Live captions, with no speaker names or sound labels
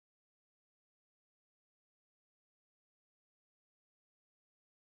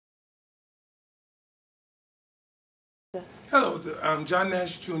Hello, I'm John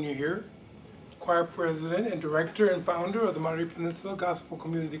Nash Jr. here, choir president and director and founder of the Monterey Peninsula Gospel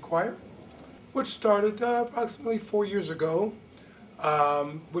Community Choir, which started approximately 4 years ago,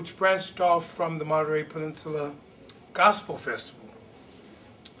 which branched off from the Monterey Peninsula Gospel Festival.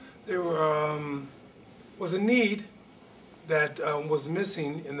 There was a need that was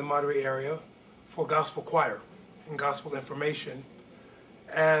missing in the Monterey area for gospel choir and gospel information.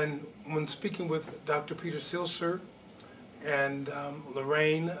 And when speaking with Dr. Peter Silser and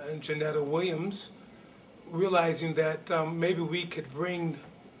Lorraine and Janetta Williams, realizing that maybe we could bring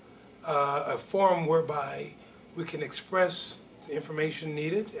a forum whereby we can express the information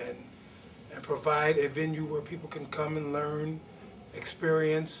needed and provide a venue where people can come and learn,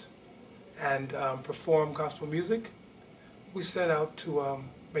 experience, and perform gospel music. We set out to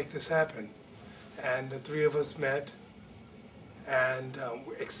make this happen. And the three of us met, and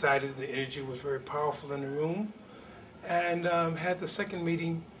we're excited. The energy was very powerful in the room. And had the second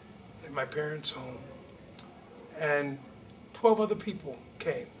meeting at my parents' home. And 12 other people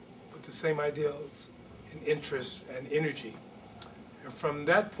came with the same ideals and interests and energy. And from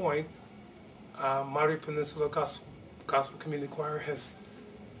that point, Monterey Peninsula Gospel Community Choir has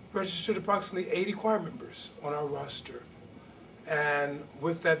registered approximately 80 choir members on our roster. And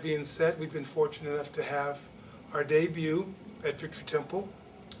with that being said, we've been fortunate enough to have our debut at Victory Temple,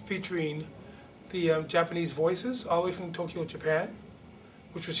 featuring the Japanese voices all the way from Tokyo, Japan,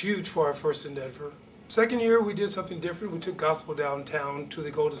 which was huge for our first endeavor. Second year, we did something different. We took gospel downtown to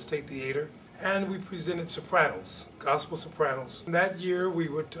the Golden State Theater, and we presented sopranos, gospel sopranos. And that year, we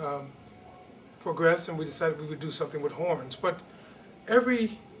would progress, and we decided we would do something with horns. But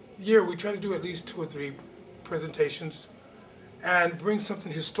every year, we try to do at least 2 or 3 presentations and bring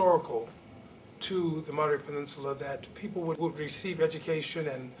something historical to the Monterey Peninsula that people would receive education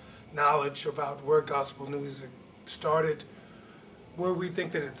and knowledge about where gospel music started, where we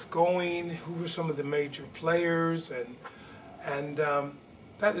think that it's going, who were some of the major players, and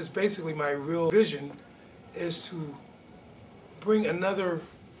that is basically my real vision, is to bring another,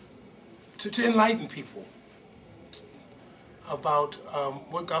 to enlighten people about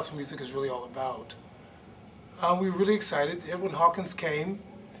what gospel music is really all about. We were really excited. Walter Hawkins came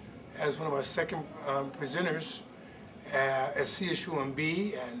as one of our second presenters at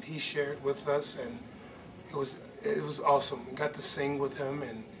CSUMB, and he shared with us, and it was awesome. We got to sing with him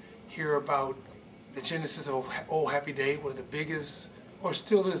and hear about the genesis of "Oh Happy Day," one of the biggest, or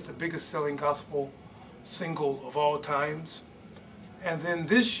still is the biggest selling gospel single of all times. And then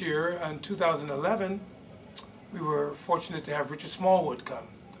this year, in 2011, we were fortunate to have Richard Smallwood come,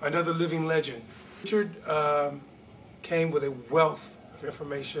 another living legend. Richard came with a wealth of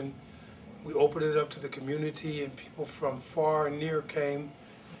information. We opened it up to the community, and people from far and near came,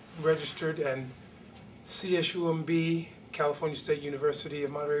 registered, and CSUMB, California State University in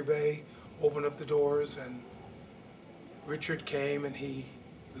Monterey Bay, opened up the doors, and Richard came and he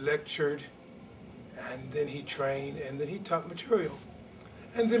lectured, and then he trained, and then he taught material,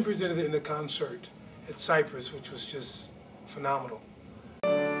 and then presented it in the concert at Cypress, which was just phenomenal.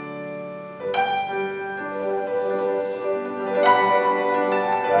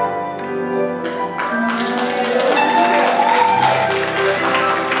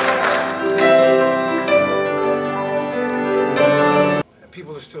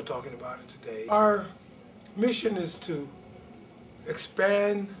 People are still talking about it today. Our mission is to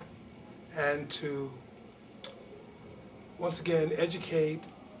expand and to, once again, educate,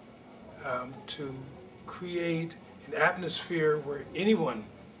 to create an atmosphere where anyone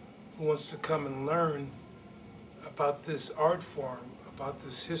who wants to come and learn about this art form, about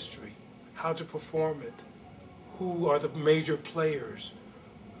this history, how to perform it, who are the major players,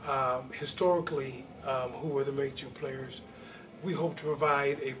 historically, who are the major players. We hope to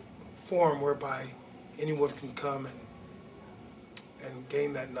provide a forum whereby anyone can come and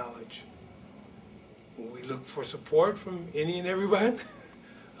gain that knowledge. We look for support from any and everyone.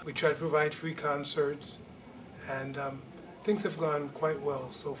 We try to provide free concerts, and things have gone quite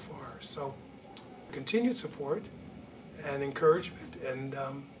well so far. So continued support and encouragement, and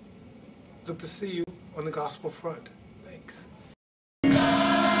look to see you on the gospel front. Thanks.